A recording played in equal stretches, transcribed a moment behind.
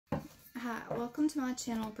Hi, welcome to my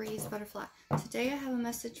channel, Breeze Butterfly. Today I have a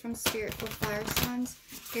message from Spirit for fire signs,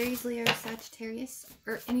 Aries, Leo, Sagittarius,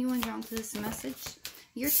 or anyone drawn to this message.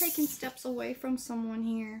 You're taking steps away from someone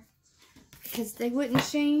here because they wouldn't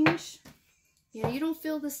change. Yeah, you don't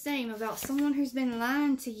feel the same about someone who's been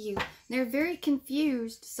lying to you. They're very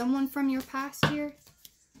confused. Someone from your past here.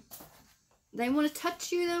 They want to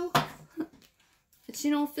touch you though, but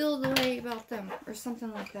you don't feel the way about them or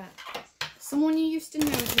something like that. Someone you used to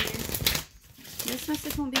know here. This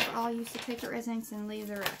message won't be for all you, so take it resonance and leave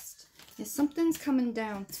the rest. If something's coming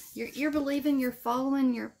down, you're believing, you're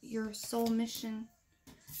following your soul mission.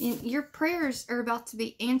 And your prayers are about to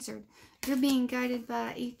be answered. You're being guided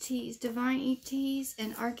by ETs, divine ETs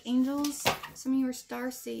and archangels. Some of you are star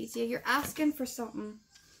seeds. Yeah, you're asking for something.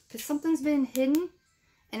 Because something's been hidden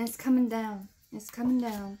and it's coming down. It's coming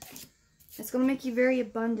down. It's going to make you very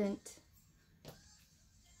abundant.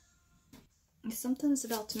 Something's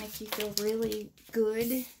about to make you feel really good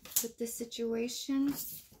with this situation.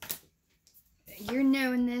 You're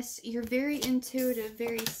knowing this. You're very intuitive,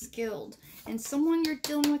 very skilled. And someone you're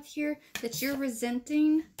dealing with here that you're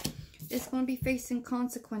resenting is going to be facing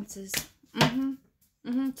consequences.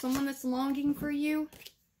 Someone that's longing for you.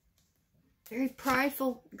 Very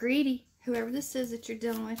prideful, greedy, whoever this is that you're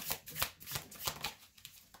dealing with.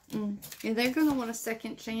 And they're going to want a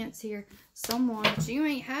second chance here. Someone, but you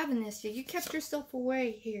ain't having this yet. You kept yourself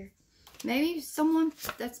away here. Maybe someone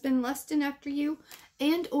that's been lusting after you,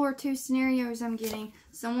 and or two scenarios I'm getting.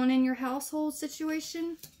 Someone in your household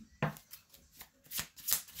situation.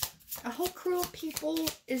 A whole crew of people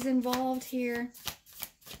is involved here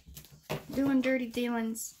doing dirty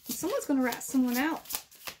dealings. And someone's going to rat someone out.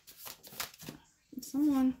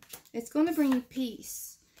 Someone, it's going to bring you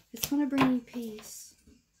peace. It's going to bring you peace.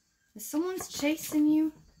 If someone's chasing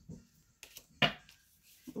you,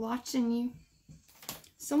 watching you,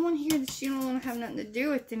 someone here that you don't want to have nothing to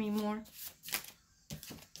do with anymore.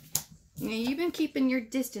 You know, you've been keeping your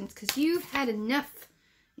distance because you've had enough.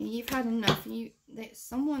 You've had enough.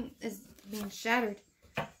 Someone is being shattered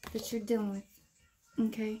that you're dealing with.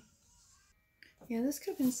 Okay? Yeah, this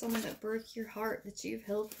could have been someone that broke your heart that you've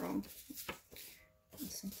healed from.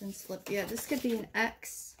 Something's flipped. Yeah, this could be an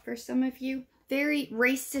ex for some of you. Very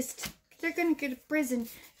racist. They're going to go to prison.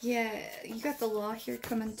 Yeah, you got the law here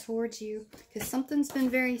coming towards you. Because something's been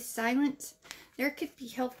very silent. There could be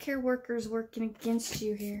healthcare workers working against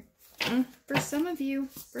you here. For some of you.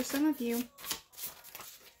 For some of you.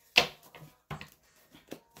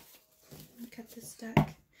 Cut this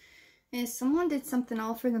deck. And someone did something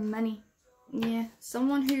all for the money. Yeah,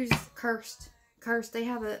 someone who's cursed. Cursed. They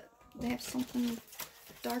have something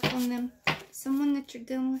dark on them. Someone that you're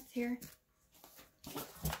dealing with here.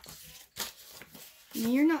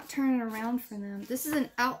 You're not turning around for them. This is an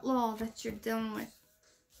outlaw that you're dealing with.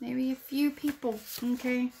 Maybe a few people,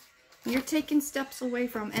 okay? You're taking steps away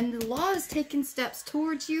from. And the law is taking steps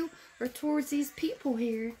towards you or towards these people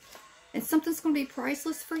here. And something's going to be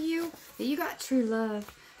priceless for you. You got true love.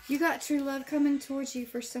 You got true love coming towards you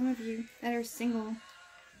for some of you that are single.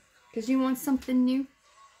 Because you want something new.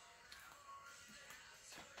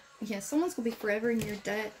 Yeah, someone's going to be forever in your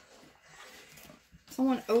debt.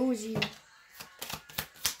 Someone owes you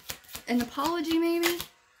an apology, maybe?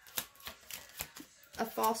 A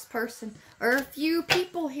false person. Or a few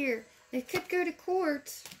people here. It could go to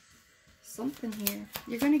court. Something here.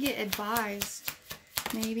 You're going to get advised.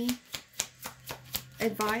 Maybe.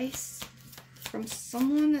 Advice from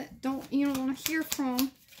someone that you don't want to hear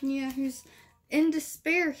from. Yeah, who's in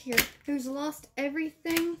despair here. Who's lost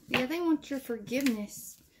everything. Yeah, they want your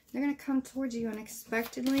forgiveness. They're going to come towards you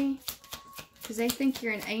unexpectedly. Because they think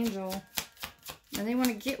you're an angel. And they want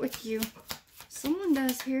to get with you. Someone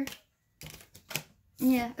does here.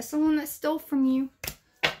 Yeah, someone that stole from you.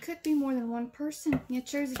 Could be more than one person. Yeah,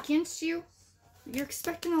 chose against you. You're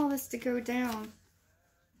expecting all this to go down.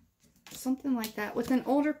 Something like that. With an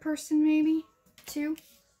older person, maybe. Too.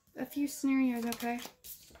 A few scenarios, okay?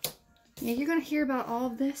 Yeah, you're going to hear about all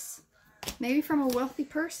of this. Maybe from a wealthy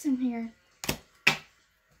person here.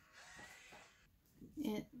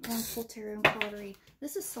 Full tarot and pottery.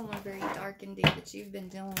 This is someone very dark indeed that you've been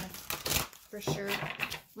dealing with. For sure.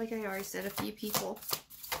 Like I already said, a few people.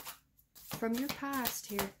 From your past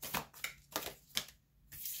here.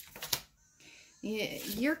 Yeah,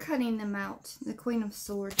 you're cutting them out. The Queen of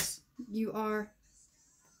Swords. You are.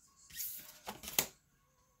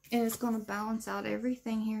 And it's going to balance out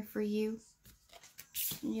everything here for you.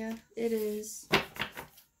 Yeah, it is.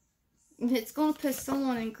 It's going to put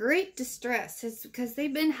someone in great distress. It's because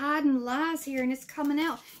they've been hiding lies here and it's coming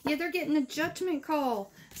out. Yeah, they're getting a judgment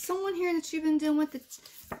call. Someone here that you've been dealing with,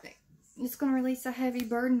 It's going to release a heavy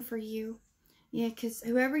burden for you. Yeah, because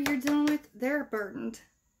whoever you're dealing with, they're burdened.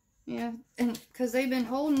 Yeah, and because they've been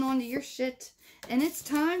holding on to your shit. And it's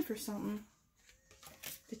time for something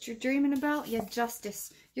that you're dreaming about. Yeah,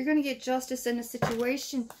 justice. You're going to get justice in a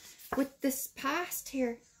situation with this past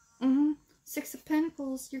here. Six of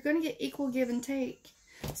Pentacles. You're going to get equal give and take.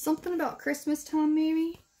 Something about Christmas time,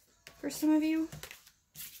 maybe, for some of you.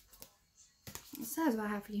 So that's what I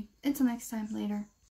have for you. Until next time, later.